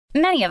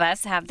Many of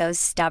us have those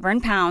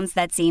stubborn pounds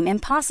that seem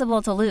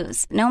impossible to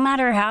lose, no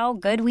matter how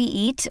good we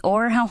eat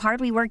or how hard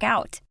we work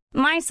out.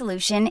 My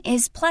solution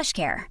is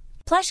PlushCare.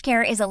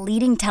 PlushCare is a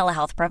leading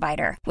telehealth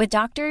provider with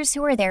doctors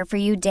who are there for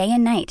you day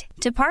and night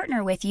to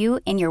partner with you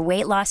in your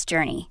weight loss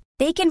journey.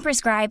 They can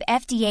prescribe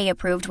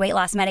FDA-approved weight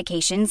loss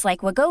medications like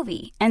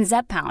Wegovy and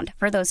Zepbound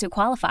for those who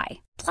qualify.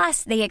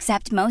 Plus, they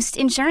accept most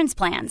insurance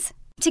plans.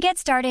 To get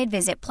started,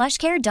 visit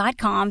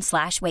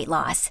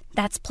plushcare.com/weightloss.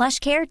 That's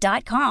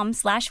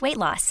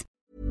plushcare.com/weightloss.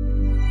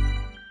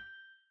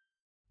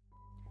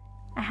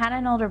 I had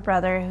an older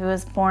brother who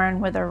was born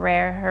with a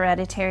rare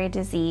hereditary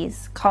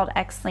disease called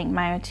X-linked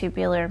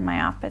myotubular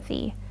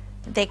myopathy.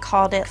 They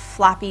called it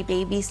floppy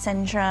baby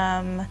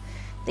syndrome.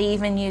 They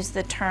even used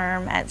the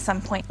term at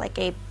some point like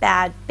a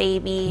bad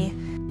baby.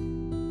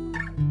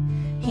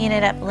 He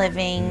ended up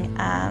living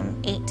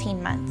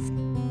 18 months.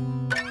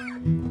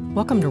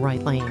 Welcome to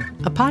Right Lane,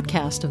 a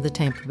podcast of the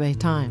Tampa Bay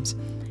Times.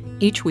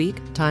 Each week,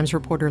 Times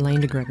reporter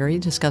Lane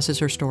DeGregory discusses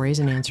her stories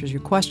and answers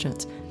your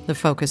questions. The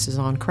focus is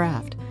on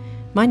craft.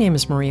 My name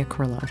is Maria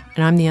Carrillo,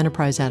 and I'm the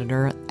enterprise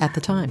editor at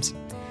the Times.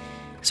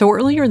 So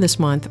earlier this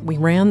month, we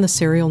ran the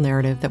serial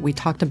narrative that we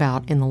talked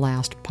about in the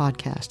last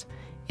podcast.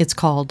 It's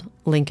called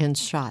Lincoln's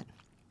Shot.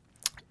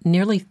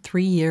 Nearly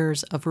 3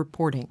 years of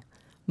reporting,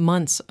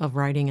 months of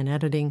writing and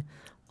editing,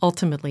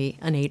 ultimately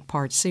an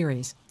 8-part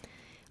series.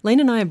 Lane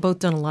and I have both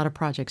done a lot of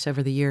projects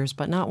over the years,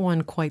 but not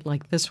one quite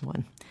like this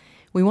one.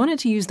 We wanted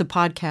to use the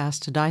podcast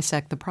to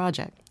dissect the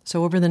project.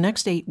 So over the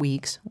next 8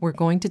 weeks, we're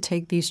going to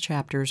take these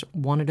chapters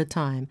one at a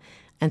time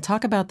and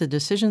talk about the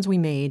decisions we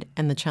made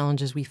and the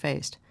challenges we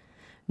faced.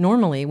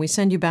 Normally, we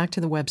send you back to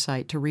the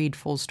website to read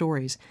full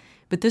stories,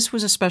 but this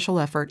was a special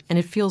effort and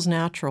it feels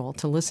natural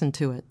to listen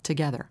to it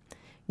together.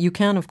 You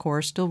can, of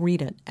course, still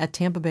read it at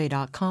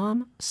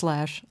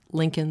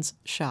tampabay.com/Lincoln's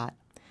Shot.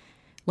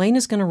 Lane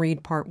is going to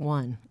read part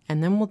 1,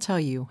 and then we'll tell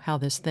you how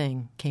this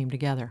thing came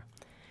together.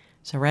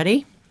 So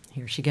ready?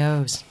 Here she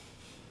goes.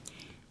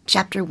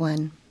 Chapter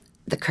 1,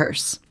 The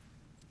Curse.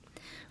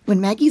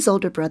 When Maggie's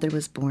older brother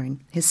was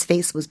born, his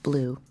face was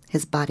blue,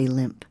 his body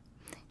limp.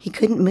 He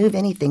couldn't move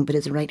anything but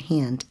his right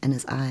hand and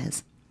his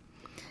eyes.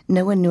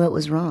 No one knew it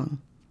was wrong.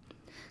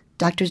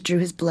 Doctors drew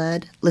his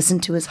blood,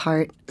 listened to his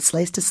heart,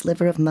 sliced a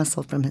sliver of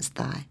muscle from his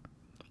thigh.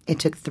 It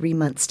took 3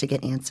 months to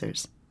get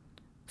answers.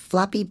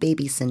 Floppy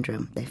baby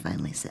syndrome, they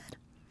finally said.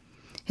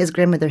 His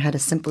grandmother had a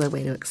simpler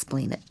way to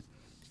explain it.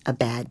 A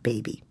bad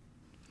baby.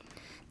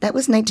 That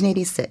was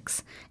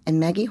 1986,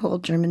 and Maggie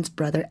Holt-German's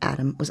brother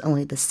Adam was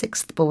only the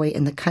 6th boy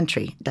in the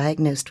country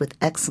diagnosed with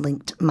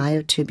X-linked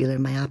myotubular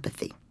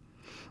myopathy.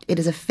 It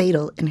is a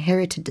fatal,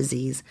 inherited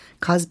disease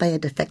caused by a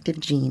defective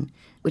gene,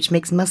 which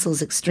makes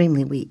muscles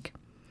extremely weak.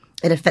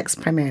 It affects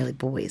primarily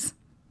boys.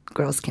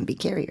 Girls can be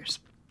carriers.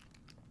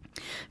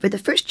 For the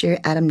first year,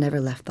 Adam never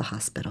left the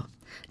hospital.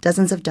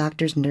 Dozens of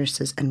doctors,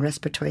 nurses, and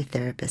respiratory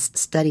therapists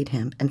studied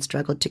him and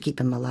struggled to keep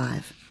him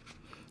alive.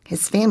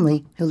 His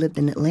family, who lived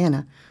in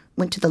Atlanta,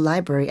 went to the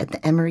library at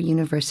the Emory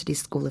University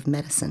School of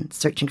Medicine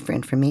searching for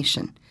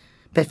information,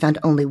 but found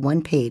only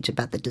 1 page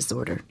about the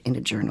disorder in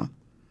a journal.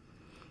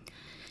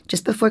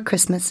 Just before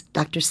Christmas,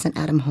 doctors sent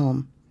Adam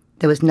home.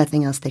 There was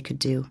nothing else they could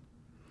do.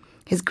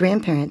 His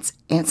grandparents,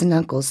 aunts, and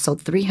uncles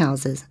sold 3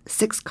 houses,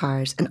 6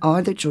 cars, and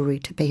all their jewelry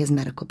to pay his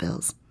medical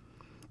bills.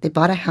 They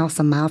bought a house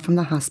a mile from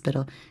the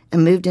hospital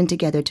and moved in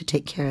together to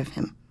take care of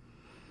him.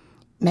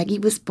 Maggie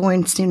was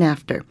born soon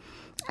after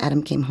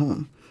Adam came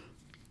home.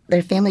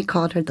 Their family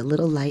called her the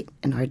little light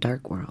in our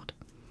dark world.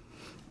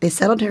 They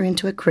settled her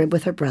into a crib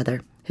with her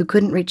brother, who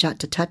couldn't reach out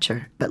to touch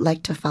her, but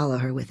liked to follow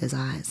her with his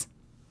eyes.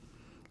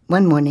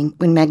 One morning,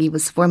 when Maggie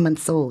was 4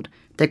 months old,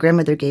 their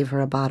grandmother gave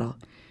her a bottle.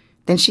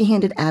 Then she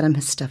handed Adam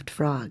his stuffed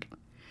frog.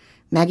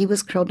 Maggie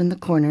was curled in the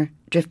corner,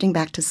 drifting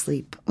back to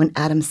sleep, when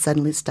Adam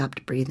suddenly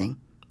stopped breathing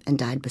and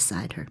died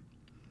beside her.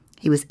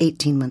 He was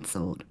 18 months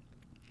old.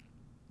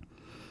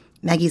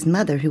 Maggie's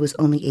mother, who was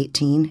only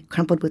 18,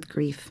 crumpled with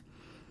grief.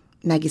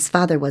 Maggie's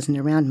father wasn't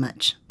around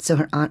much, so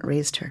her aunt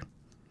raised her.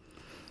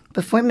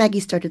 Before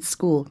Maggie started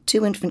school,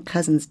 2 infant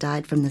cousins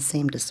died from the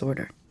same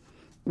disorder.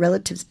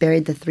 Relatives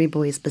buried the 3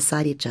 boys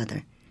beside each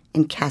other,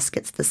 in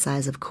caskets the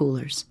size of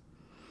coolers.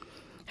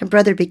 Her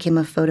brother became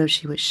a photo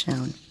she was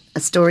shown, a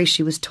story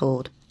she was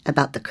told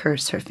about the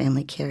curse her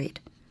family carried.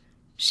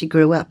 She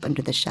grew up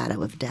under the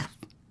shadow of death.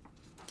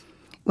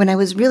 When I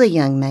was really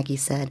young, Maggie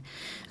said,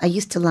 I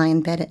used to lie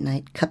in bed at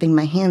night, cupping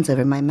my hands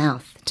over my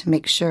mouth to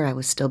make sure I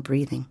was still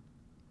breathing.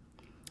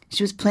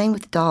 She was playing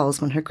with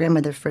dolls when her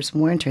grandmother first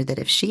warned her that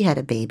if she had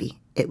a baby,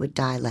 it would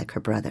die like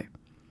her brother.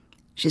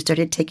 She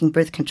started taking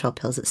birth control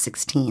pills at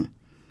 16.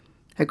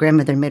 Her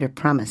grandmother made her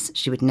promise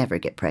she would never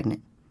get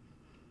pregnant.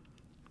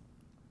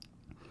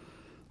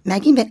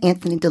 Maggie met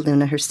Anthony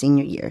DeLuna her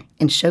senior year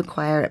in show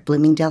choir at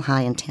Bloomingdale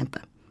High in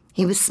Tampa.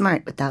 He was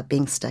smart without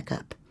being stuck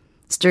up.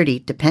 Sturdy,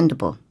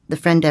 dependable, the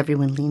friend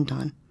everyone leaned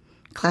on.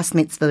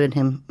 Classmates voted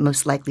him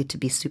most likely to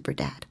be super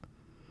dad.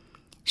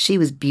 She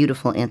was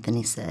beautiful,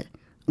 Anthony said.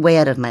 Way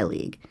out of my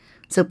league.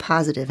 So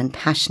positive and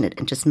passionate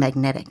and just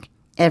magnetic.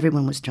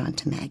 Everyone was drawn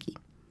to Maggie.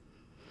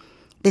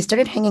 They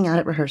started hanging out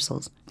at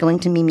rehearsals, going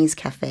to Mimi's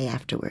cafe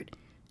afterward.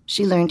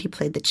 She learned he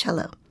played the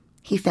cello.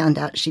 He found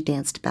out she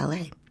danced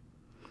ballet.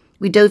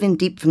 We dove in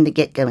deep from the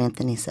get-go,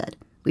 Anthony said.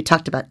 We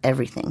talked about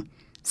everything.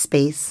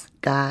 Space,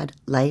 God,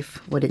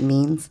 life, what it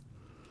means.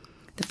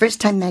 The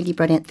first time Maggie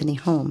brought Anthony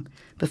home,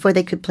 before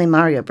they could play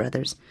Mario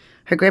Brothers,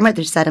 her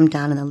grandmother sat him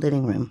down in the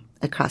living room,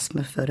 across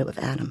from a photo of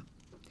Adam.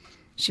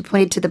 She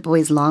pointed to the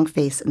boy's long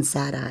face and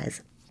sad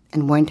eyes,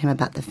 and warned him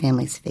about the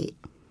family's fate.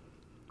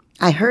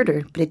 I heard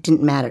her, but it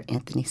didn't matter,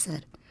 Anthony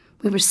said.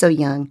 We were so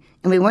young,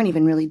 and we weren't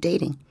even really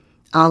dating.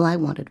 All I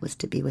wanted was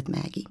to be with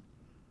Maggie.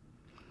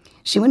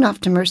 She went off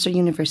to Mercer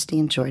University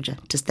in Georgia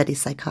to study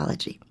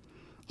psychology.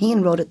 He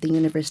enrolled at the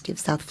University of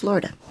South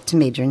Florida to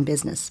major in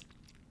business.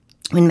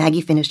 When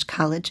Maggie finished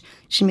college,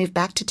 she moved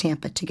back to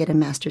Tampa to get a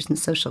master's in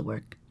social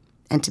work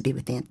and to be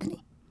with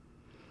Anthony.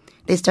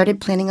 They started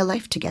planning a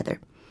life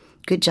together.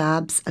 Good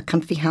jobs, a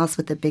comfy house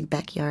with a big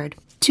backyard,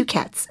 2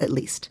 cats at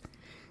least.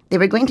 They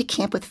were going to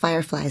camp with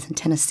fireflies in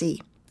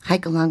Tennessee,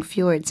 hike along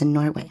fjords in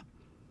Norway.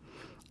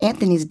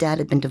 Anthony's dad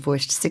had been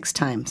divorced 6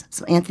 times,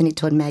 so Anthony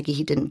told Maggie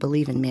he didn't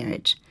believe in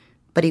marriage,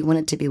 but he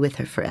wanted to be with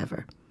her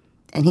forever,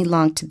 and he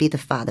longed to be the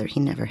father he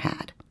never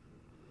had.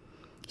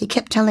 He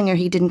kept telling her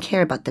he didn't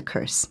care about the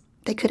curse.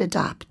 They could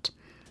adopt.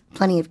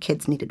 Plenty of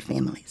kids needed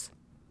families.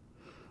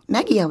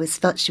 Maggie always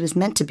felt she was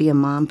meant to be a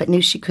mom, but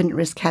knew she couldn't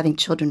risk having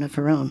children of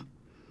her own.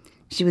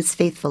 She was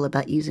faithful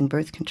about using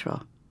birth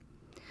control.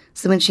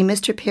 So when she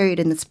missed her period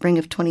in the spring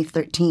of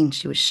 2013,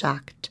 she was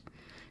shocked.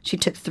 She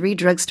took 3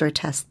 drugstore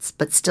tests,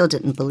 but still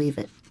didn't believe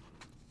it.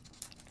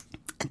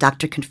 A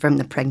doctor confirmed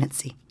the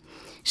pregnancy.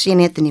 She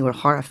and Anthony were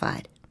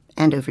horrified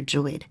and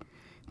overjoyed.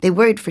 They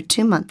worried for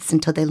 2 months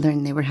until they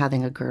learned they were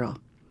having a girl.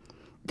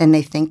 Then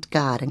they thanked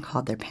God and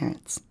called their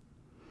parents.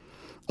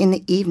 In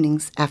the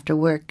evenings, after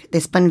work, they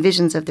spun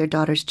visions of their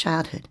daughter's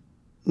childhood.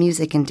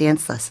 Music and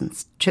dance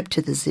lessons, trip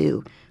to the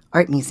zoo,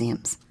 art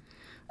museums.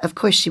 Of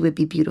course she would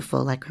be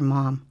beautiful like her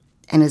mom,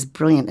 and as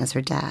brilliant as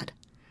her dad.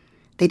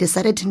 They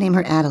decided to name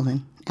her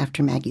Adeline,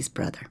 after Maggie's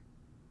brother.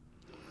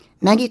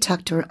 Maggie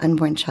talked to her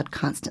unborn child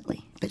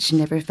constantly, but she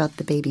never felt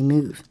the baby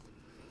move.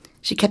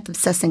 She kept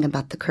obsessing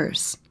about the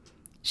curse.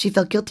 She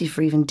felt guilty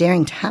for even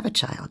daring to have a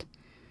child.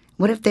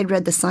 What if they'd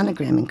read the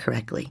sonogram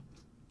incorrectly?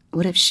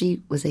 What if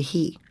she was a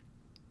he?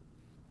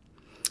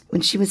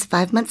 When she was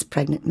 5 months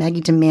pregnant,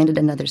 Maggie demanded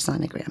another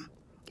sonogram.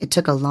 It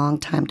took a long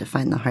time to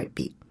find the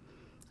heartbeat.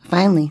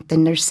 Finally, the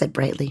nurse said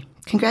brightly,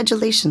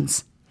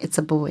 "Congratulations, it's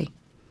a boy."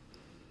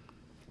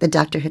 The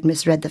doctor had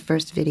misread the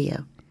first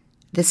video.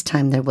 This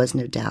time there was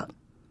no doubt.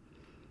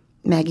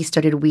 Maggie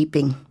started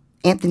weeping.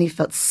 Anthony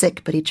felt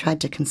sick, but he tried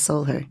to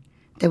console her.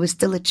 There was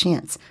still a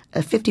chance,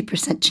 a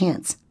 50%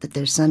 chance, that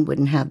their son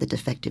wouldn't have the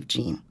defective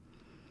gene.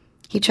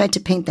 He tried to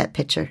paint that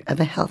picture of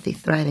a healthy,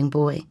 thriving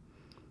boy.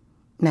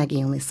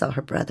 Maggie only saw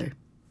her brother.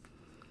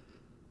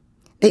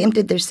 They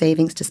emptied their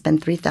savings to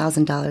spend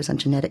 $3,000 on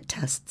genetic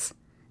tests.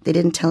 They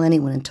didn't tell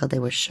anyone until they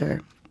were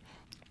sure.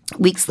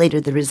 Weeks later,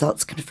 the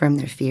results confirmed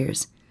their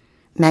fears.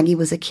 Maggie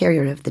was a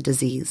carrier of the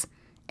disease,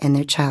 and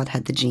their child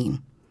had the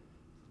gene.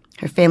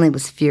 Her family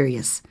was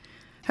furious.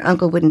 Her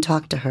uncle wouldn't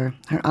talk to her.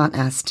 Her aunt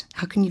asked,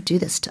 "How can you do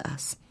this to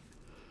us?"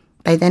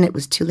 By then, it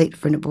was too late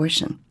for an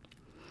abortion.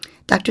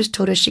 Doctors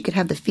told her she could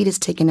have the fetus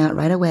taken out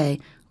right away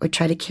or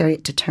try to carry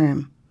it to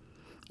term.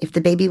 If the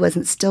baby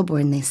wasn't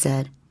stillborn, they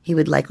said, he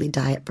would likely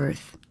die at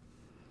birth.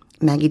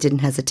 Maggie didn't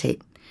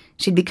hesitate.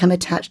 She'd become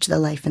attached to the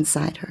life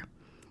inside her.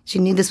 She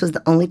knew this was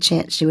the only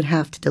chance she would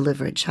have to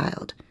deliver a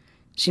child.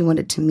 She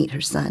wanted to meet her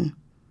son.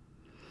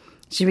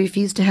 She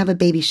refused to have a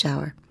baby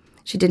shower.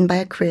 She didn't buy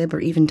a crib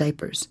or even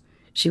diapers.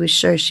 She was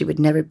sure she would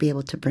never be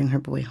able to bring her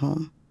boy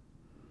home.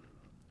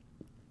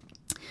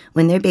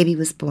 When their baby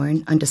was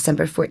born on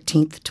December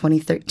 14th,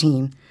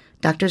 2013,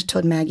 doctors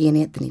told Maggie and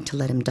Anthony to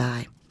let him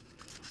die.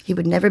 He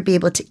would never be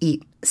able to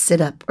eat, sit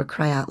up, or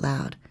cry out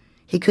loud.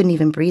 He couldn't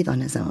even breathe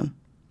on his own.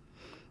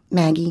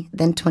 Maggie,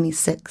 then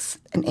 26,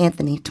 and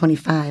Anthony,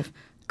 25,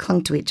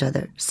 clung to each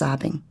other,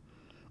 sobbing.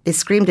 They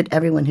screamed at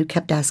everyone who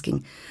kept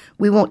asking,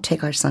 "We won't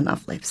take our son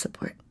off life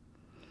support."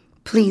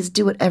 "Please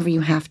do whatever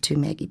you have to,"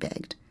 Maggie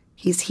begged.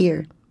 "He's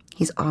here.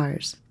 He's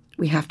ours.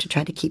 We have to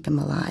try to keep him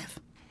alive."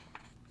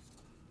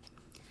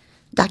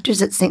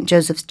 Doctors at St.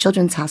 Joseph's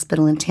Children's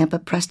Hospital in Tampa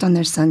pressed on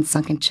their son's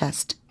sunken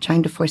chest,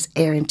 trying to force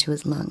air into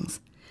his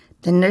lungs.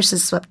 The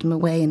nurses swept him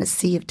away in a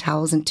sea of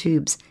towels and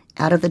tubes,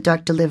 out of the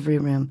dark delivery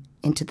room,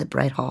 into the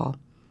bright hall.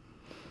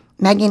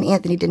 Maggie and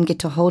Anthony didn't get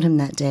to hold him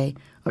that day,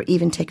 or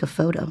even take a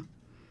photo.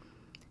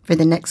 For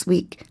the next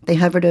week, they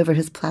hovered over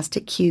his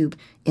plastic cube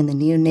in the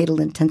neonatal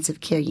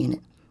intensive care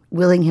unit,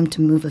 willing him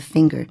to move a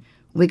finger,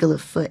 wiggle a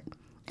foot,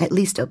 at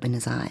least open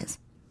his eyes.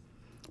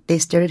 They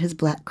stared at his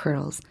black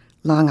curls,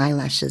 long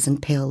eyelashes,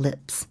 and pale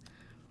lips.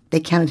 They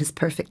counted his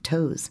perfect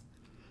toes.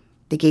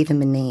 They gave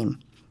him a name,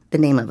 the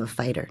name of a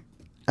fighter,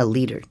 a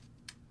leader,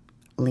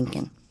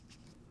 Lincoln.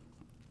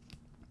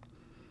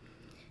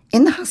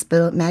 In the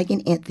hospital, Maggie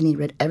and Anthony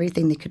read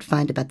everything they could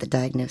find about the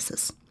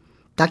diagnosis.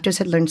 Doctors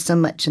had learned so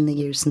much in the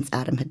years since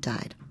Adam had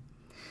died.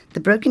 The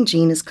broken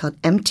gene is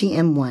called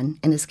MTM1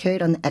 and is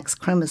carried on the X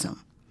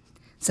chromosome.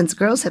 Since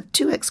girls have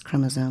 2 X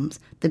chromosomes,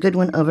 the good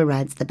one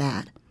overrides the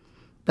bad.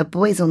 But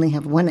boys only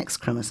have 1 X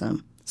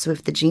chromosome, so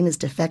if the gene is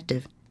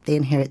defective, they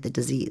inherit the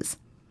disease.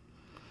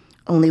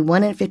 Only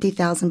 1 in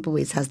 50,000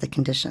 boys has the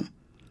condition.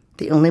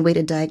 The only way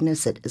to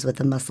diagnose it is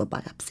with a muscle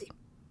biopsy.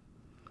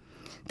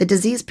 The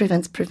disease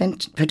prevents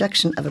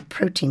production of a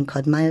protein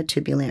called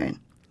myotubularin.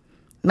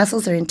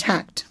 Muscles are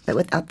intact, but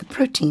without the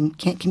protein,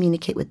 can't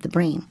communicate with the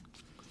brain.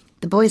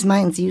 The boys'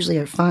 minds usually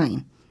are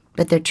fine,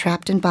 but they're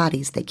trapped in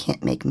bodies they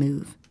can't make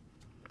move.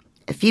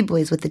 A few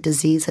boys with the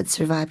disease had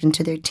survived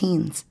into their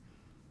teens.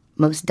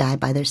 Most die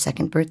by their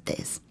 2nd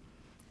birthdays.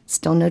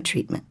 Still no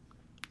treatment,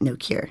 no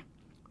cure.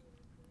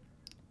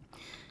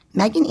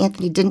 Maggie and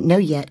Anthony didn't know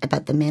yet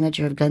about the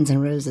manager of Guns N'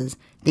 Roses,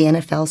 the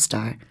NFL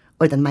star,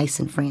 or the mice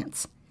in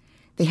France.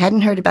 They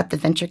hadn't heard about the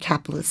venture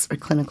capitalists or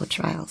clinical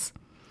trials.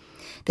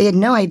 They had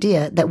no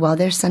idea that while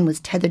their son was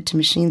tethered to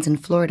machines in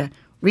Florida,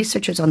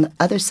 researchers on the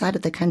other side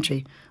of the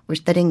country were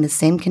studying the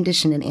same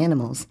condition in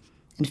animals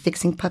and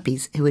fixing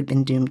puppies who had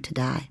been doomed to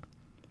die.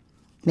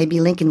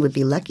 Maybe Lincoln would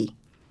be lucky.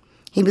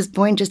 He was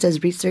born just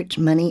as research,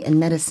 money, and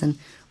medicine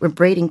were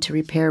braiding to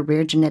repair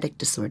rare genetic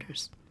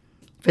disorders.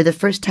 For the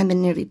first time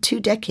in nearly 2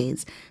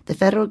 decades, the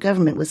federal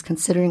government was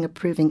considering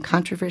approving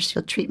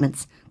controversial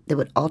treatments that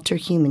would alter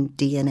human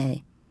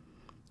DNA.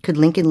 Could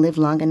Lincoln live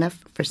long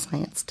enough for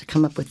science to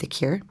come up with a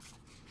cure?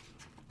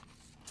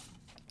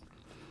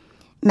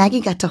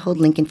 Maggie got to hold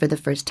Lincoln for the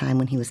first time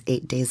when he was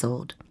 8 days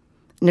old.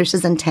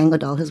 Nurses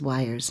untangled all his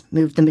wires,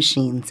 moved the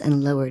machines,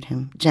 and lowered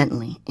him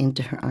gently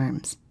into her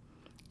arms.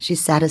 She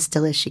sat as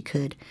still as she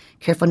could,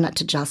 careful not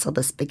to jostle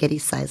the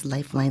spaghetti-sized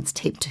lifelines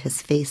taped to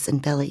his face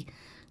and belly,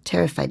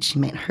 terrified she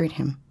might hurt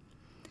him.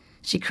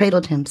 She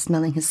cradled him,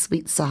 smelling his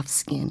sweet, soft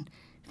skin,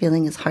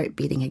 feeling his heart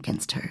beating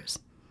against hers.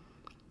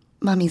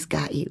 "Mommy's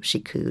got you,"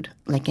 she cooed,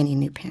 like any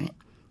new parent.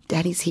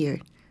 "Daddy's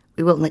here.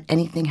 We won't let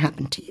anything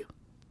happen to you."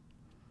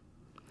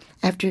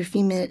 After a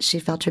few minutes, she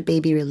felt her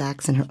baby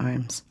relax in her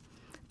arms.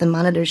 The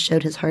monitors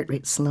showed his heart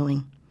rate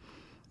slowing.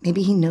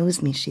 Maybe he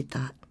knows me, she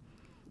thought.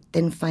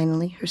 Then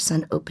finally, her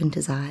son opened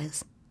his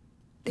eyes.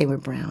 They were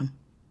brown.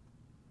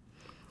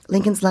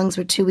 Lincoln's lungs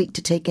were too weak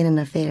to take in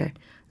enough air,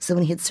 so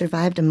when he had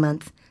survived a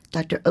month,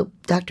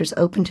 doctors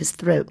opened his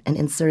throat and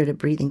inserted a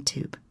breathing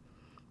tube.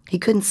 He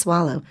couldn't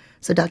swallow,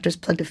 so doctors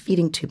plugged a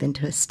feeding tube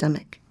into his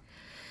stomach.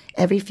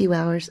 Every few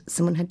hours,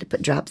 someone had to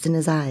put drops in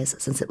his eyes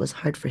since it was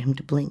hard for him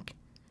to blink.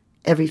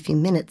 Every few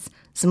minutes,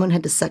 someone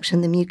had to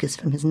suction the mucus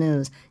from his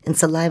nose and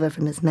saliva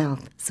from his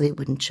mouth so he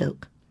wouldn't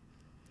choke.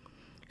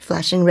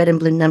 Flashing red and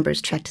blue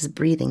numbers tracked his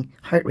breathing,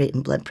 heart rate,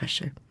 and blood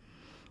pressure.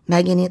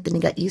 Maggie and Anthony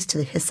got used to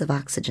the hiss of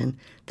oxygen,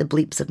 the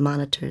bleeps of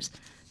monitors,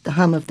 the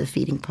hum of the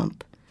feeding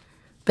pump.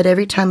 But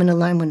every time an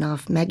alarm went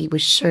off, Maggie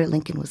was sure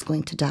Lincoln was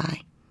going to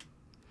die.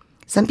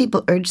 Some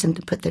people urged them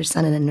to put their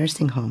son in a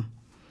nursing home.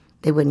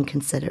 They wouldn't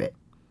consider it.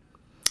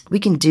 "We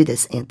can do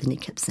this," Anthony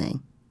kept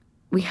saying.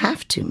 "We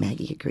have to,"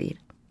 Maggie agreed.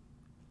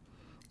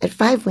 At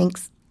 5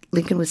 weeks,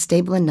 Lincoln was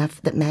stable enough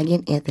that Maggie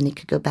and Anthony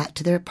could go back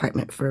to their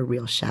apartment for a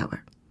real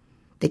shower.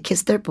 They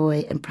kissed their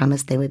boy and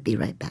promised they would be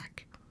right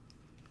back.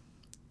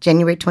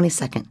 January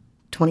 22nd,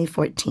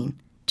 2014,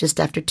 just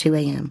after 2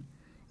 a.m.,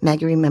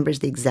 Maggie remembers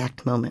the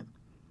exact moment.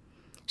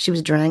 She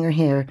was drying her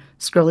hair,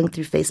 scrolling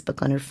through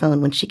Facebook on her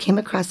phone when she came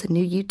across a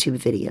new YouTube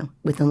video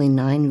with only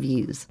 9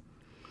 views.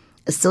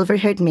 A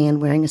silver-haired man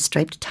wearing a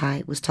striped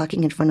tie was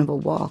talking in front of a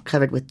wall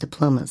covered with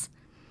diplomas.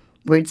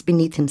 Words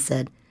beneath him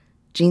said,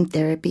 "Gene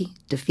therapy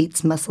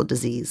defeats muscle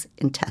disease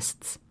in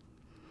tests."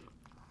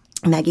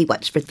 Maggie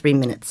watched for 3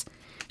 minutes.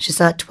 She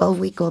saw a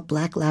 12-week-old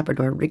black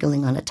Labrador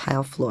wriggling on a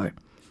tile floor.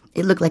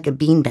 It looked like a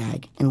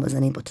beanbag and was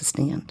unable to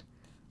stand.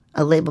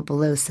 A label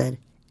below said,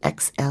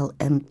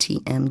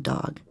 XLMTM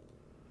dog.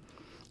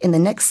 In the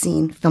next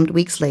scene, filmed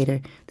weeks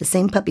later, the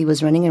same puppy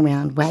was running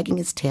around, wagging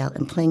his tail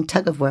and playing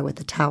tug-of-war with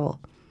a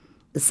towel.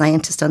 The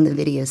scientist on the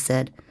video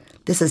said,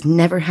 "This has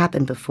never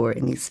happened before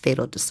in these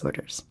fatal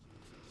disorders."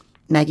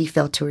 Maggie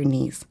fell to her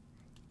knees.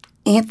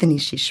 "Anthony,"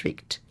 she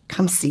shrieked,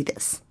 "come see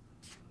this."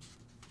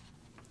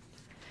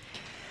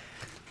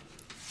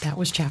 That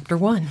was chapter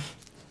 1.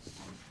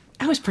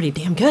 That was pretty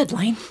damn good,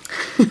 Lane.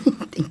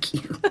 Thank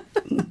you.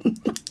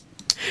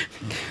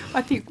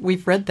 I think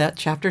we've read that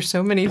chapter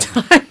so many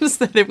times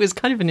that it was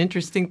kind of an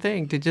interesting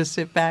thing to just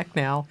sit back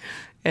now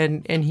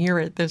and hear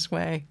it this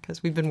way,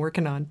 because we've been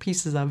working on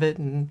pieces of it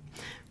and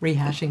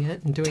rehashing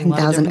it and doing 10,000 a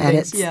lot of different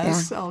edits. things.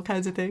 Yes, yeah. All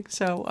kinds of things.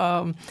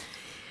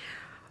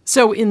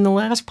 So in the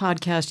last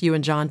podcast, you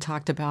and John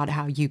talked about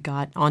how you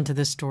got onto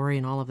this story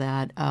and all of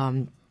that.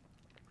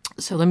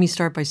 So let me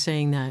start by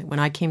saying that when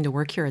I came to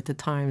work here at the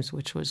Times,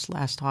 which was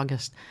last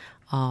August,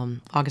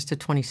 August of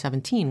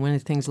 2017, one of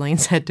the things Lane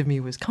said to me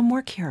was, "Come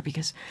work here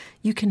because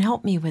you can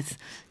help me with,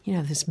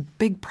 this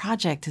big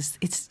project.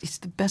 It's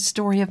the best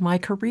story of my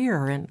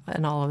career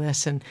and all of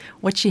this." And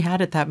what she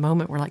had at that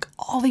moment were like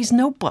all these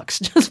notebooks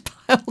just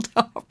piled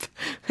up.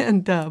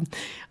 And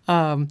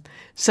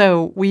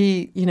So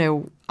we,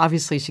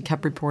 obviously she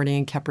kept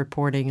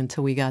reporting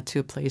until we got to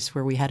a place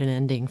where we had an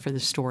ending for the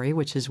story,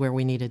 which is where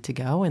we needed to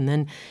go.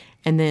 And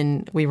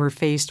then we were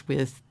faced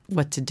with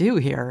what to do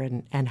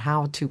here and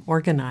how to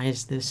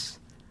organize this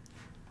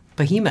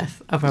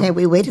behemoth of a... Yeah,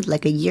 we waited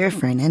like a year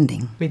for an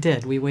ending. We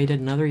did. We waited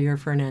another year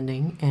for an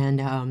ending. And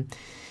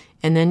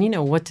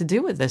then, what to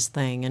do with this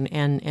thing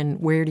and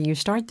where do you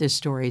start this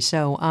story?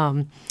 So,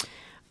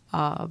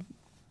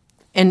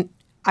 and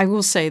I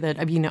will say that,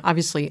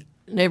 obviously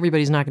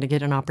everybody's not going to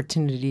get an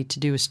opportunity to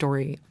do a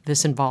story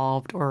this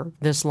involved or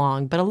this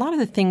long, but a lot of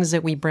the things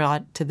that we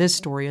brought to this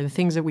story or the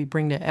things that we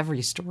bring to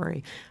every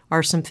story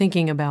are some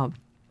thinking about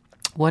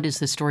what is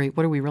the story,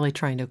 what are we really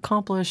trying to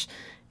accomplish?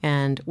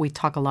 And we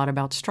talk a lot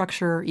about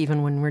structure,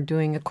 even when we're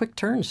doing a quick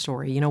turn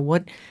story.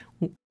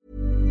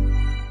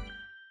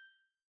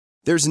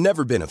 There's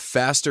never been a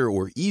faster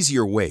or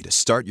easier way to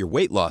start your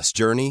weight loss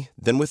journey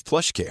than with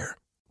PlushCare.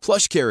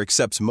 PlushCare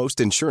accepts most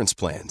insurance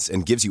plans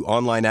and gives you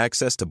online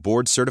access to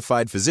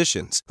board-certified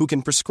physicians who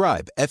can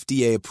prescribe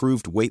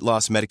FDA-approved weight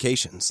loss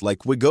medications like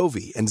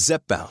Wegovy and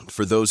Zepbound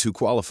for those who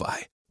qualify.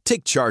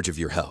 Take charge of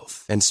your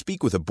health and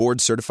speak with a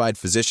board-certified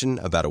physician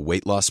about a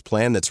weight loss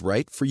plan that's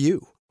right for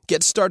you.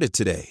 Get started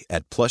today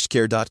at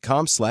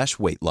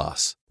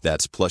plushcare.com/weight-loss.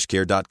 That's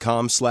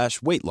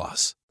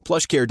plushcare.com/weight-loss.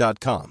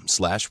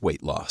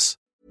 plushcare.com/weight-loss.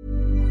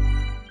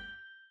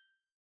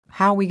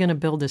 How are we going to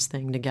build this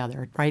thing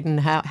together, right? And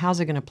how's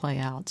it going to play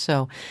out?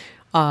 So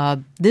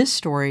this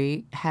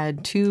story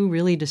had two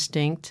really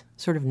distinct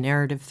sort of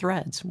narrative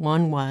threads.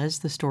 One was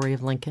the story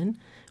of Lincoln,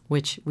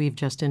 which we've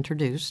just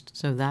introduced.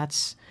 So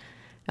that's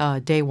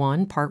day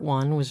one. Part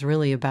one was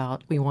really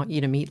about, we want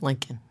you to meet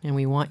Lincoln, and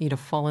we want you to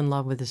fall in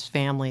love with his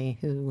family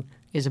who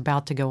is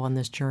about to go on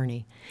this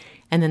journey.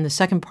 And then the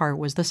second part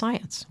was the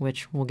science,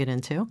 which we'll get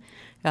into.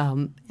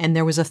 And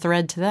there was a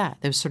thread to that.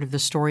 There was sort of the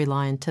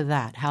storyline to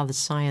that, how the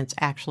science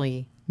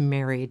actually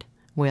married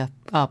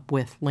up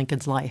with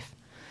Lincoln's life.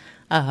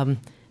 And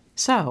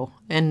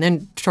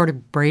then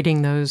started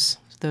braiding those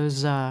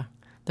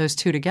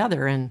two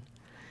together. And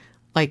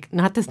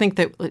not to think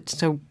that,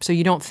 so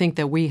you don't think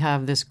that we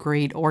have this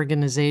great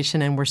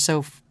organization and we're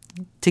so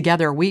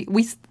together. We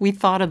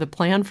thought of the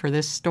plan for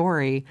this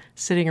story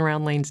sitting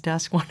around Lane's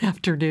desk one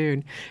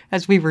afternoon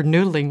as we were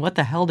noodling what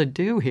the hell to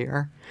do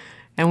here.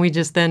 And we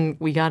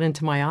got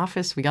into my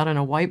office, we got on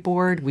a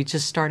whiteboard, we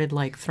just started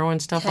throwing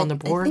stuff on the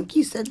board. I think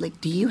you said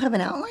do you have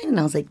an outline? And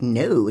I was like,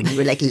 no. And you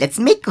were like, let's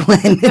make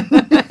one.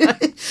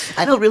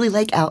 I don't really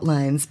like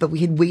outlines, but we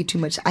had way too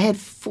much. I had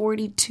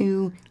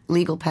 42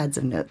 legal pads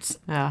of notes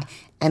and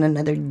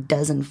another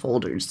dozen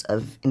folders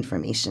of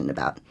information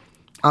about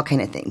all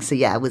kind of things. So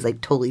yeah, I was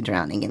totally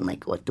drowning in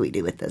what do we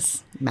do with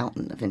this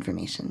mountain of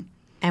information?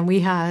 And we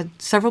had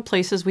several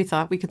places we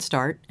thought we could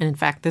start. And in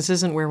fact, this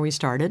isn't where we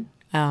started.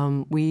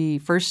 We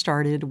first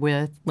started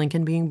with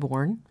Lincoln being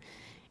born.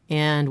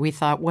 And we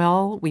thought,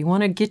 well, we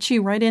want to get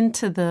you right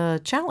into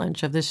the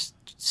challenge of this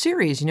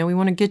series. We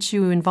want to get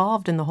you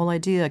involved in the whole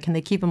idea. Can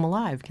they keep him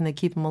alive? Can they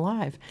keep him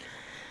alive?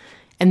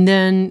 And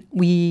then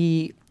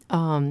we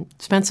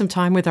spent some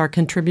time with our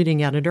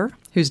contributing editor,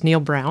 who's Neil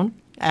Brown,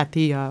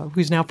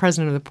 who's now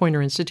president of the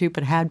Poynter Institute,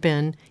 but had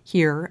been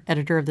here,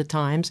 editor of the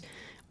Times,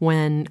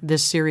 when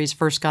this series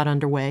first got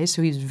underway.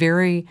 So he's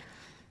very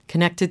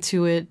connected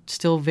to it,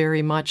 still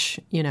very much,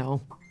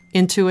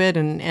 into it,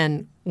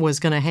 and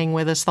was going to hang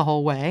with us the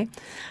whole way.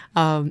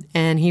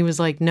 And he was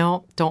like,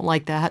 no, don't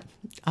like that.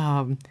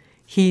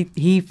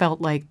 He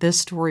felt like this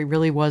story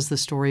really was the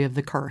story of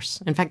the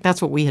curse. In fact,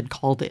 that's what we had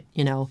called it,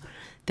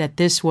 that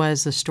this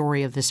was the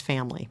story of this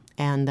family,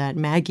 and that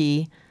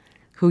Maggie,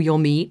 who you'll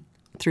meet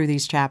through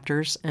these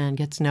chapters and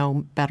get to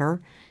know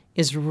better,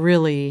 is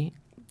really,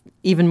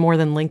 even more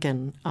than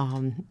Lincoln,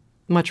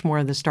 much more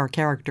of the star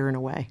character in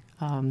a way,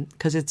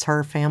 because it's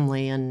her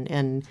family,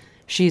 and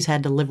she's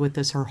had to live with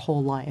this her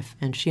whole life,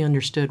 and she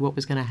understood what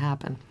was going to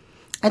happen.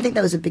 I think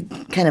that was a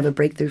big kind of a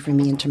breakthrough for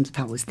me in terms of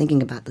how I was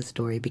thinking about the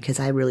story, because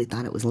I really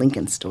thought it was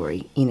Lincoln's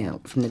story,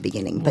 from the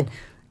beginning. But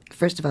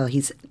first of all,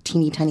 he's a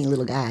teeny tiny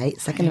little guy.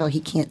 Second of all, he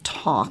can't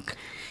talk.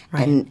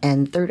 Right.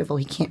 And third of all,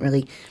 he can't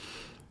really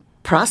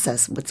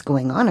process what's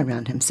going on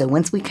around him. So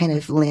once we kind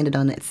of landed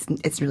on it,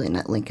 it's really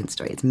not Lincoln's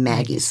story, it's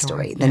Maggie's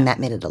story. Then that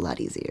made it a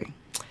lot easier.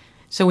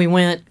 So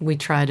we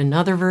tried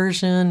another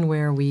version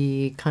where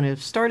we kind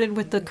of started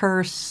with the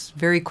curse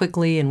very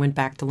quickly and went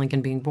back to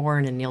Lincoln being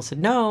born, and Neil said,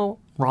 no,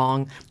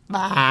 wrong,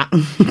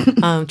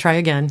 try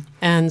again.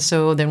 And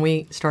so then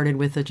we started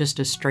with just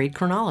a straight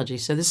chronology.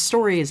 So this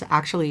story is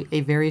actually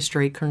a very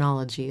straight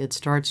chronology. It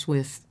starts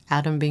with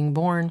Adam being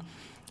born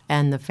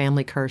and the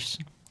family curse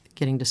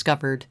getting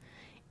discovered.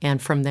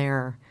 And from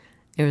there,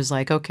 it was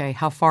like, okay,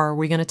 how far are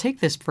we going to take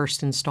this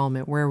first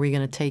installment? Where are we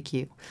going to take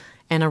you?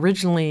 And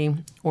originally,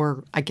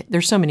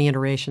 there's so many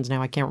iterations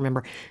now, I can't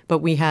remember, but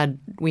we had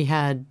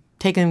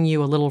taken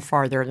you a little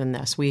farther than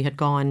this. We'd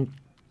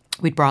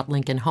brought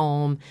Lincoln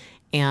home,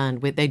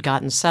 and they'd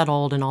gotten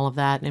settled and all of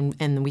that,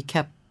 and we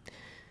kept,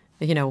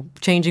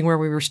 changing where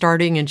we were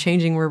starting and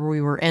changing where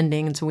we were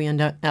ending, and so we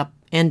ended up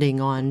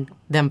ending on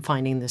them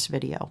finding this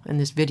video. And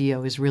this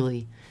video is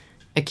really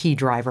a key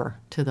driver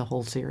to the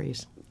whole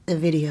series. The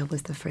video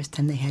was the first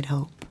time they had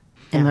hope.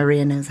 And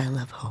Maria knows I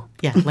love hope.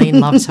 Yeah, Lane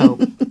loves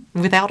hope.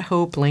 Without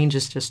hope, Lane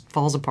just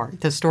falls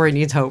apart. The story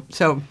needs hope.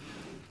 So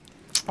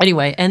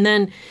anyway, and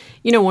then,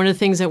 one of the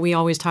things that we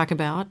always talk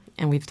about,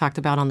 and we've talked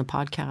about on the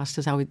podcast,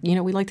 is how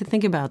we like to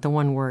think about the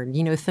one word,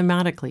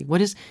 thematically.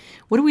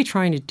 What are we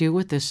trying to do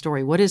with this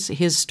story? What does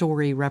his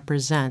story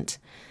represent?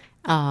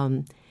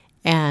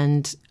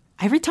 And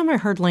every time I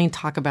heard Lane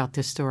talk about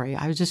this story,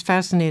 I was just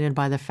fascinated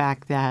by the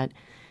fact that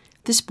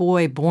this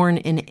boy, born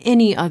in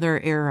any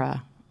other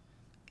era,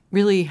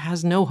 really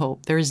has no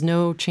hope. There is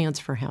no chance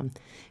for him.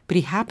 But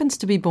he happens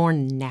to be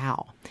born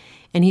now.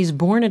 And he's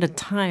born at a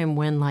time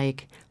when,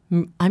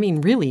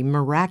 really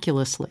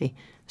miraculously,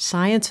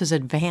 science has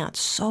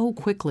advanced so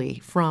quickly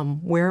from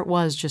where it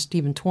was just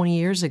even 20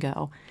 years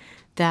ago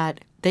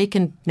that they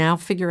can now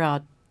figure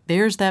out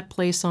there's that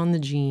place on the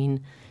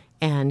gene,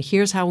 and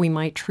here's how we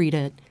might treat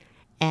it.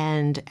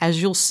 And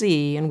as you'll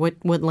see, and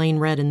what Lane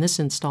read in this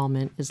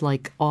installment is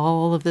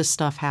all of this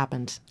stuff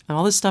happened. And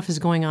all this stuff is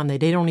going on that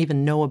they don't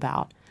even know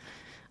about.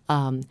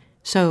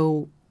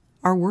 So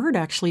our word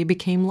actually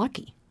became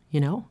lucky,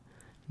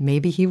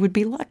 Maybe he would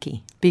be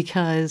lucky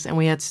because, and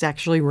we had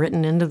actually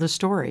written into the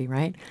story,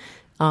 right?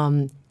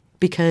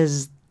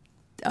 Because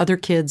other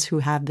kids who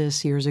had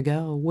this years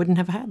ago wouldn't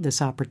have had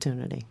this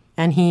opportunity.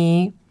 And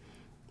he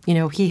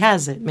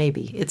has it,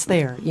 maybe. It's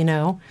there,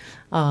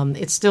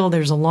 It's still,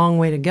 there's a long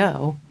way to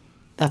go.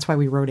 That's why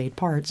we wrote 8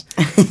 parts.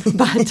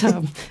 But,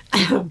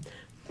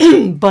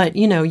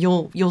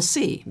 you'll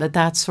see that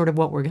that's sort of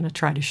what we're going to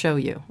try to show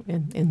you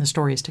in the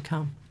stories to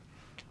come.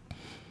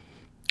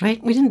 Right?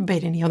 We didn't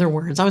debate any other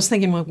words. I was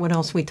thinking what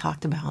else we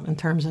talked about in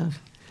terms of...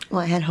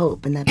 Well, I had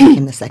hope, and that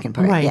became the second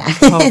part. Right.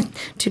 Yeah.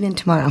 Tune in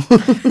tomorrow.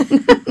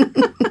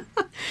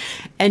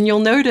 And you'll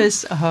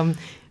notice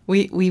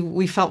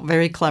we felt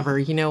very clever.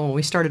 When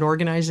we started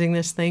organizing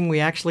this thing, we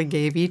actually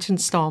gave each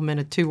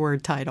installment a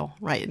 2-word title,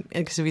 right?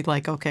 Because we'd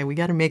okay, we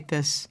got to make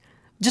this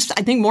just,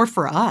 I think, more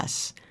for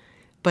us.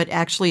 But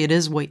actually, it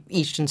is what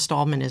each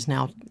installment is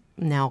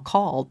now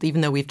called,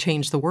 even though we've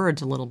changed the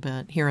words a little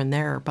bit here and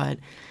there. But,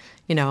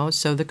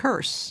 so the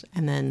curse,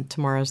 and then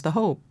tomorrow's the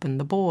hope, and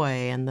the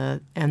boy, and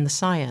the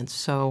science.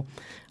 So,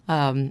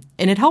 and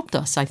it helped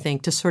us, I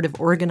think, to sort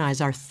of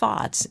organize our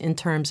thoughts in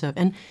terms of,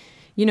 and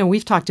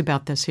we've talked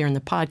about this here in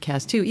the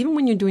podcast too. Even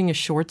when you're doing a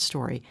short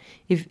story,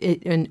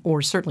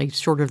 or certainly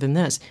shorter than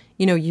this,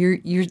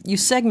 you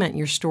segment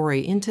your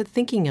story into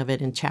thinking of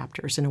it in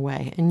chapters in a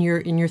way, and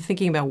you're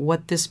thinking about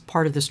what this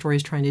part of the story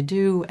is trying to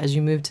do as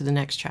you move to the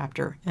next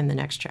chapter and the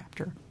next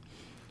chapter.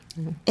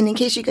 And in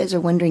case you guys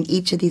are wondering,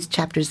 each of these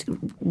chapters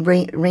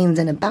reigns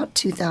in about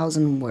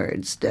 2,000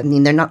 words. I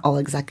mean, they're not all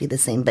exactly the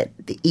same, but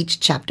each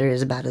chapter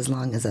is about as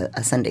long as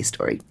a Sunday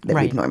story that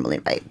we'd normally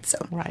write. So.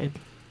 Right.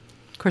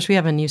 Of course, we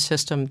have a new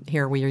system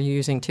here we are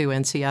using too,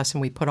 NCS,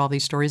 and we put all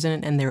these stories in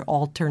it, and they're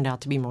all turned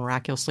out to be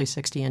miraculously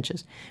 60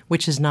 inches,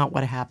 which is not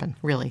what happened,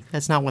 really.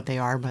 That's not what they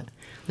are, but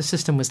the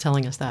system was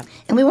telling us that.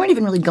 And we weren't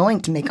even really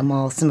going to make them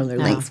all similar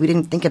lengths. We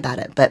didn't think about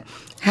it, but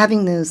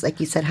having those, like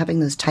you said,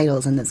 having those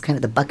titles and those kind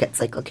of the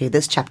buckets, okay,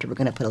 this chapter we're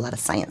going to put a lot of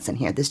science in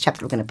here. This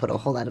chapter we're going to put a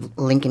whole lot of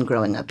Lincoln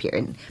growing up here,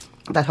 and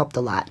that helped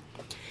a lot.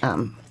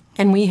 And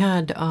we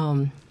had...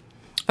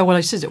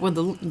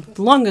 the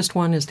longest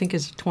one is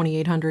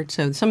 2,800.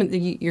 So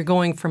you're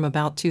going from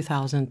about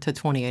 2,000 to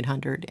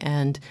 2,800.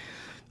 And,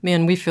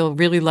 man, we feel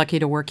really lucky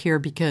to work here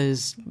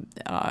because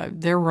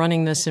they're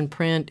running this in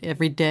print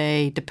every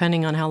day.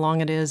 Depending on how long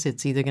it is,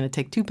 it's either going to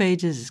take 2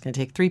 pages, it's going to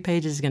take 3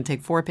 pages, it's going to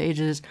take 4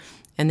 pages,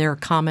 and they're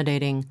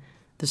accommodating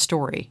the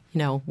story.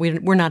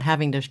 We're not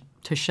having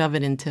to shove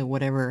it into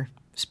whatever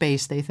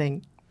space they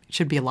think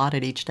should be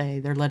allotted each day.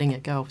 They're letting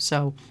it go.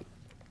 So,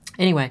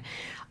 anyway...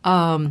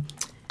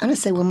 I'm going to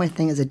say one more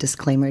thing as a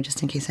disclaimer,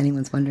 just in case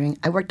anyone's wondering.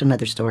 I worked on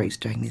other stories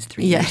during these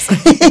 3 years.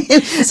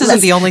 This isn't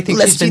the only thing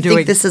she's been doing.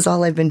 Think this is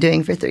all I've been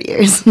doing for 3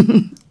 years.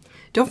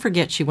 Don't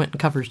forget she went and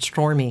covered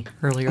Stormy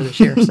earlier this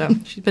year, so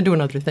she's been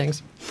doing other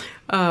things.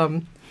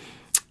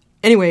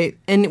 Anyway,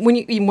 and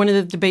one of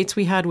the debates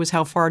we had was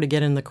how far to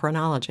get in the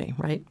chronology,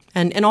 right?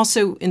 And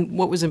also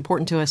what was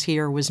important to us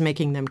here was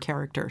making them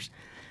characters.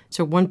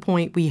 So at one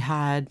point we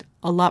had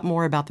a lot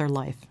more about their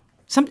life.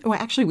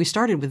 Actually, we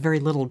started with very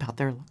little about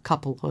their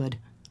couplehood.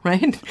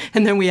 Right?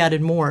 And then we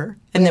added more,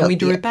 and then we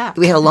drew it back.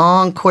 We had a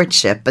long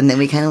courtship, and then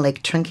we kind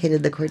of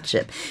truncated the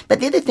courtship. But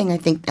the other thing I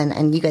think,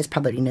 and you guys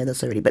probably know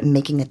this already, but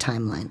making a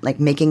timeline,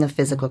 making a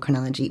physical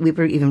chronology. We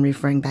were even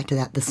referring back to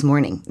that this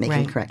morning,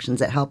 making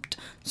corrections. It helped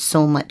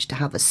so much to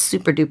have a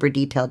super-duper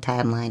detailed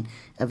timeline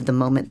of the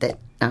moment that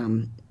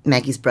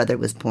Maggie's brother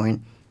was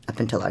born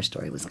up until our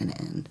story was going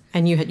to end.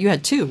 And you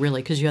had 2,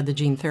 really, because you had the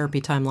gene therapy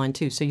timeline,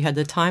 too. So you had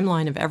the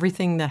timeline of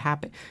everything that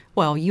happened.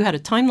 Well, you had a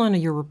timeline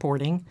of your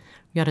reporting.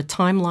 We had a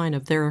timeline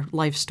of their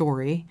life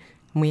story,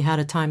 and we had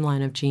a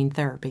timeline of gene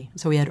therapy.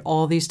 So we had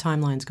all these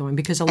timelines going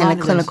because a lot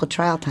of clinical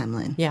trial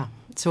timeline. Yeah.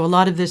 So a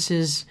lot of this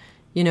is,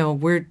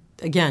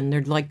 again,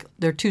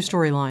 they're two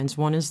storylines.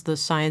 One is the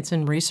science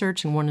and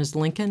research, and one is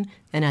Lincoln.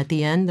 And at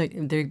the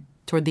end,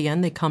 toward the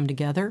end, they come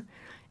together.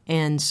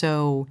 And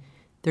so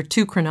there are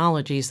two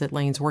chronologies that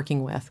Lane's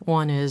working with.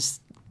 One is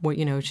what,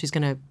 she's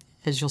going to,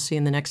 as you'll see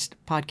in the next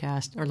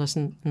podcast, or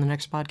listen in the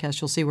next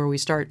podcast, you'll see where we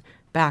start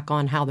back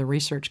on how the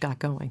research got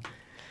going.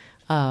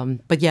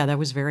 But yeah, that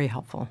was very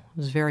helpful. It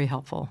was very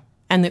helpful.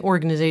 And the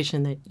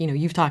organization that,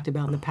 you've talked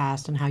about in the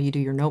past and how you do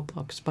your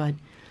notebooks, but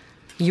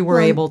you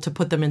were able to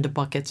put them into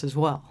buckets as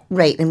well.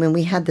 Right. And when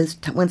we had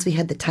once we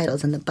had the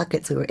titles and the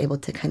buckets, we were able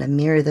to kind of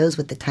mirror those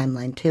with the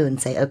timeline too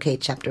and say, okay,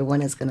 chapter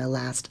 1 is going to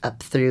last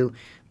up through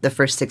the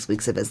first 6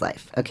 weeks of his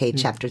life. Okay,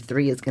 chapter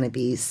 3 is going to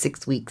be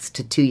 6 weeks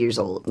to 2 years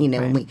old. Right.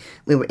 And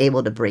we were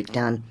able to break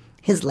down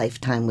his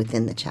lifetime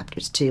within the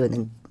chapters too, and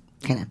then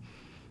kind of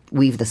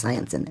weave the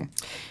science in there.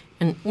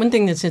 And one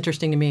thing that's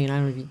interesting to me, and I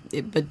don't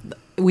know, but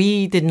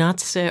we did not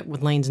sit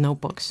with Lane's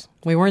notebooks.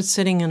 We weren't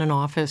sitting in an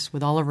office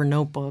with all of her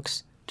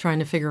notebooks trying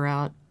to figure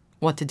out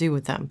what to do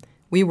with them.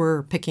 We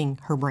were picking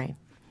her brain.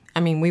 I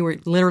mean, we were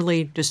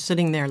literally just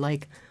sitting there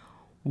like,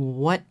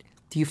 what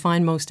do you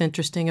find most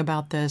interesting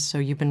about this? So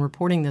you've been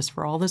reporting this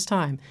for all this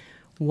time.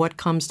 What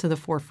comes to the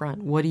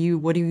forefront? What do you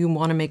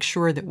want to make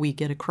sure that we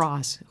get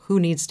across? Who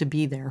needs to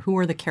be there? Who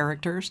are the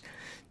characters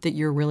that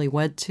you're really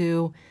wed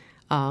to?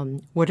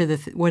 What are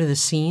the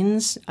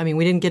scenes? I mean,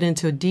 we didn't get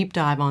into a deep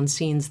dive on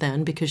scenes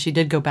then because she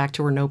did go back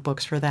to her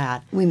notebooks for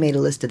that. We made a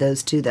list of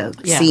those too, though.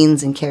 Yeah.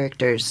 Scenes and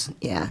characters,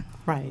 yeah.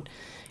 Right.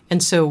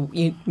 And so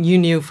you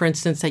knew, for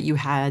instance, that you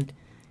had,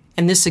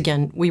 and this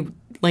again,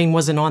 Lane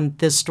wasn't on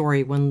this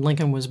story when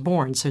Lincoln was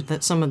born, so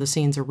that some of the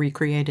scenes are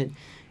recreated.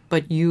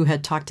 But you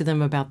had talked to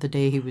them about the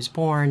day he was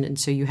born, and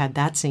so you had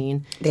that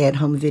scene. They had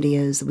home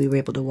videos that we were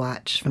able to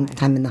watch from the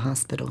time in the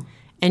hospital.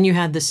 And you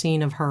had the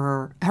scene of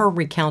her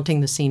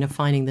recounting the scene of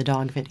finding the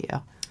dog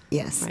video.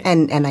 Yes, right.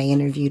 And I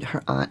interviewed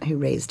her aunt who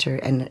raised her,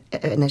 and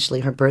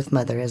initially her birth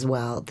mother as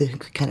well, who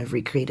could kind of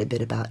recreate a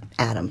bit about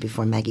Adam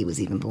before Maggie was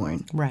even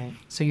born. Right.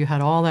 So you had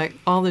all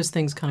those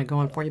things kind of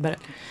going for you. But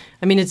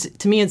I mean,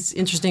 to me, it's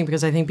interesting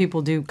because I think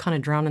people do kind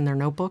of drown in their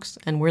notebooks,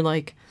 and we're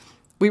like,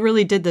 we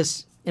really did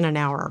this in an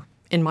hour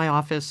in my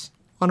office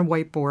on a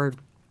whiteboard,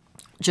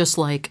 just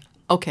like,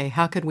 okay,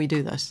 how could we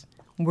do this?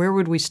 Where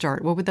would we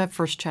start? What would that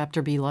first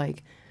chapter be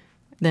like?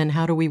 Then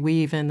how do we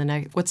weave in the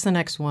next? What's the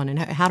next one? And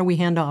how do we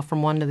hand off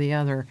from one to the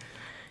other?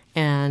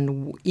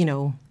 And,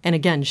 and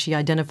again, she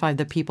identified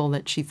the people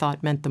that she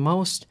thought meant the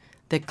most,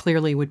 that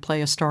clearly would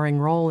play a starring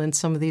role in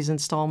some of these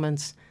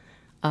installments.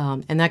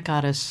 And that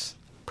got us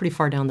pretty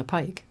far down the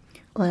pike.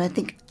 Well, and I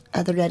think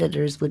other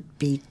editors would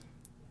be,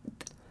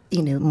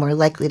 more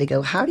likely to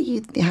go, how are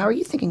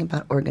you thinking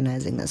about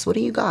organizing this? What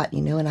do you got?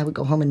 And I would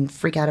go home and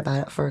freak out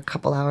about it for a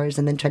couple hours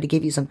and then try to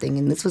give you something.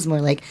 And this was more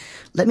like,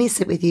 let me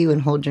sit with you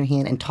and hold your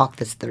hand and talk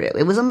this through.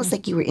 It was almost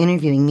like you were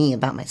interviewing me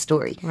about my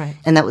story. Right.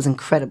 And that was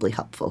incredibly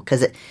helpful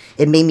because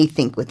it made me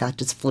think without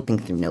just flipping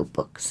through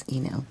notebooks,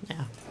 Yeah.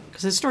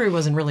 Because the story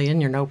wasn't really in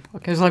your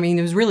notebook.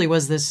 It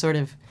was this sort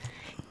of,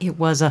 it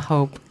was a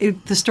hope.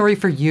 The story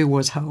for you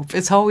was hope.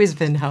 It's always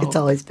been hope. It's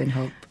always been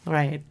hope.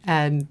 Right.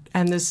 And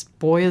this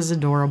boy is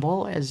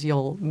adorable, as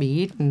you'll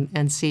meet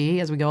and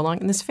see as we go along.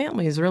 And this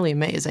family is really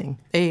amazing.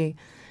 They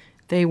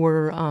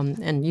were,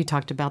 and you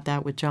talked about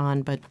that with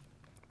John, but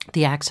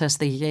the access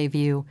they gave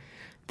you,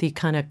 the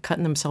kind of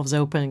cutting themselves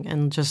open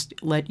and just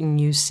letting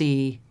you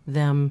see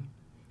them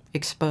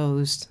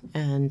exposed.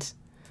 And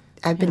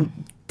I've been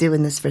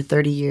doing this for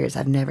 30 years.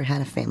 I've never had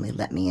a family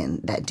let me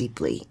in that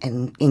deeply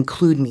and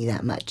include me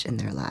that much in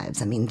their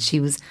lives. I mean, she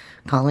was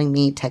calling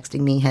me, texting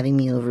me, having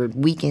me over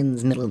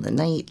weekends, middle of the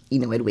night.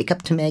 I'd wake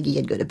up to Maggie.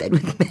 I'd go to bed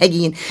with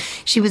Maggie. And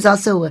she was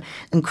also an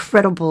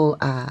incredible,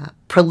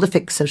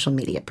 prolific social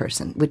media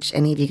person, which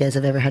any of you guys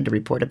have ever had to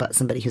report about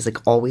somebody who's like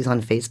always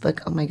on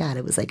Facebook. Oh, my God.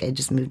 It was like I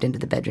just moved into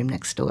the bedroom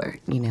next door,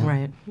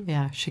 Right.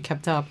 Yeah. She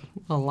kept up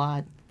a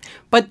lot.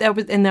 But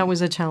that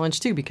was a challenge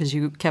too because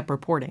you kept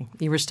reporting.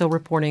 You were still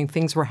reporting.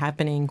 Things were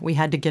happening. We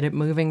had to get it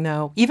moving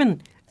though.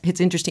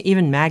 It's interesting.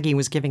 Even Maggie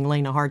was giving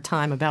Lane a hard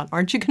time about,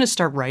 aren't you going to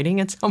start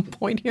writing at some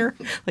point here?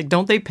 Like,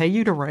 don't they pay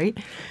you to write?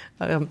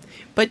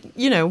 But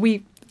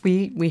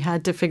we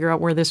had to figure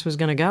out where this was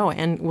going to go.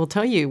 And we'll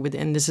tell you,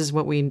 and this is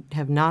what we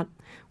have not.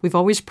 We've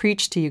always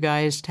preached to you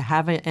guys to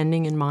have an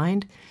ending in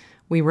mind.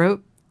 We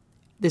wrote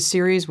this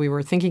series. We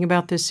were thinking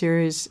about this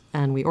series,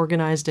 and we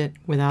organized it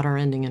without our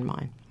ending in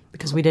mind.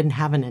 Because we didn't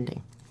have an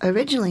ending.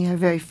 Originally, our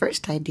very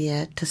first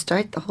idea to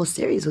start the whole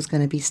series was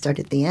going to be start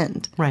at the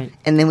end. Right.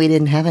 And then we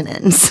didn't have an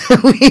end. So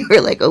we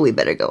were like, we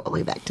better go all the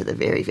way back to the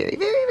very, very,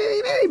 very,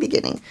 very, very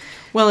beginning.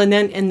 Well,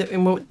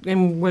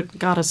 and what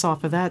got us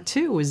off of that,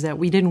 too, is that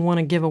we didn't want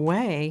to give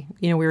away.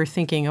 We were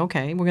thinking,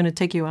 okay, we're going to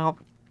take you out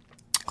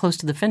close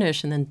to the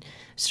finish and then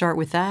start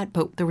with that.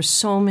 But there were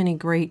so many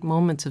great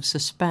moments of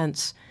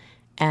suspense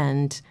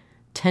and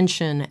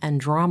tension and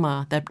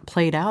drama that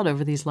played out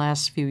over these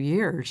last few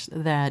years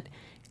that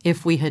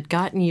if we had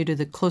gotten you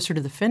closer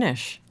to the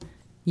finish,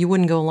 you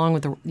wouldn't go along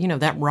with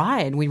that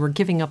ride. We were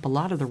giving up a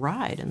lot of the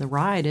ride, and the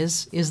ride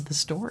is the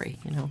story,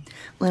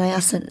 Well, I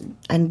also,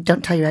 and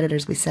don't tell your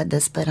editors we said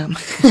this, but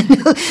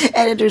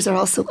editors are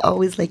also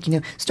always like,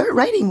 start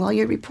writing while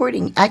you're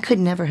reporting. I could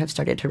never have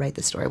started to write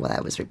the story while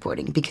I was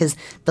reporting, because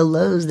the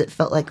lows that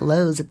felt like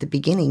lows at the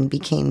beginning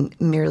became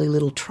merely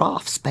little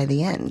troughs by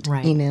the end,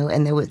 right.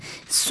 And there was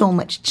so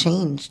much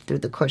change through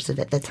the course of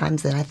it. The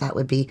times that I thought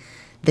would be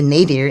the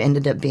nadir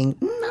ended up being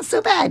not so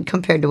bad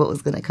compared to what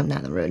was going to come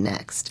down the road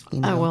next.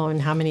 Well,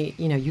 and how many,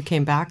 you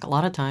came back a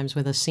lot of times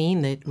with a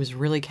scene that was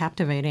really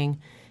captivating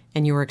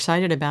and you were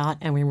excited about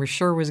and we were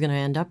sure was going to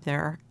end up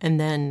there.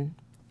 And then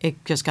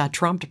it just got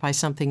trumped by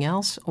something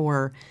else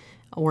or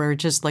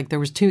just like there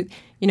was two,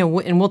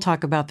 and we'll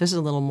talk about this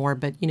a little more,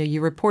 but,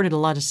 you reported a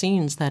lot of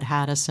scenes that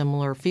had a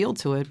similar feel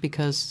to it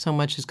because so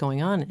much is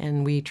going on.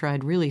 And we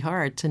tried really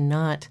hard to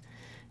not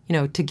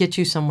to get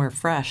you somewhere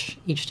fresh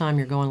each time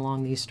you're going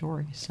along these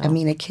stories. So. I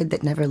mean, a kid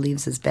that never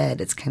leaves his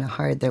bed, it's kind of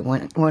hard. There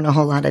weren't a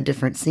whole lot of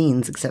different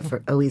scenes except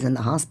for always in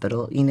the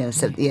hospital,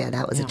 So,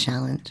 that was a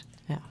challenge.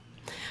 Yeah.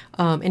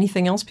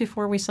 Anything else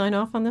before we sign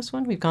off on this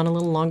one? We've gone a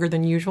little longer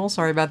than usual.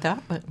 Sorry about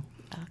that, but...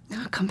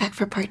 No, come back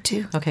for part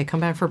 2. Okay, come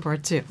back for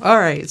part 2. All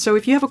right. So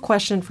if you have a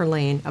question for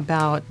Lane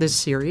about this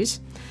series...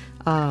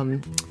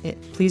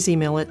 please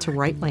email it to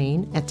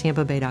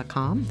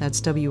writelane@tampabay.com.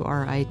 That's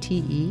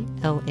WRITELANE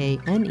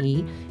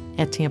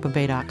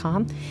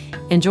 @tampabay.com.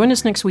 And join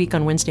us next week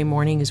on Wednesday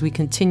morning as we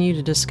continue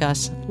to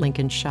discuss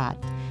Lincoln Shot.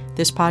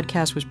 This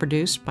podcast was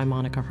produced by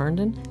Monica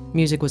Herndon.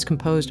 Music was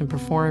composed and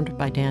performed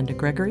by Dan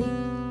DeGregory.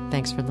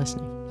 Thanks for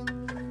listening.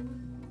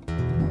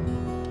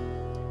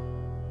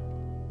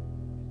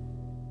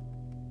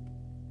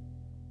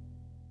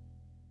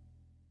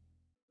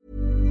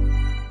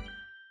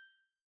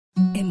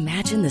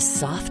 Imagine the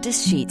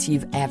softest sheets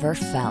you've ever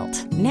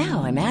felt.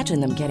 Now imagine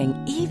them getting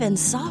even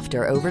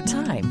softer over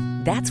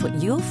time. That's what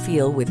you'll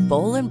feel with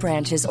Boll &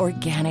 Branch's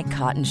organic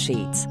cotton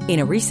sheets. In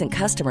a recent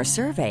customer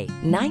survey,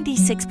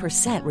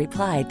 96%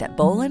 replied that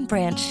Boll &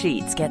 Branch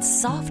sheets get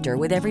softer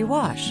with every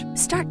wash.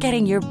 Start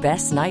getting your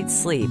best night's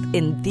sleep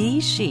in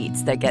these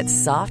sheets that get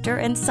softer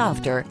and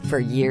softer for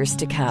years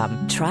to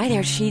come. Try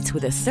their sheets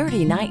with a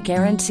 30-night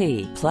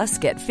guarantee. Plus,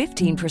 get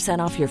 15%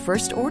 off your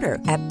first order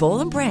at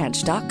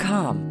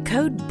bollandbranch.com.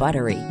 Code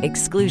BUTTERY.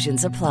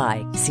 Exclusions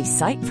apply. See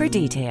site for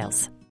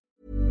details.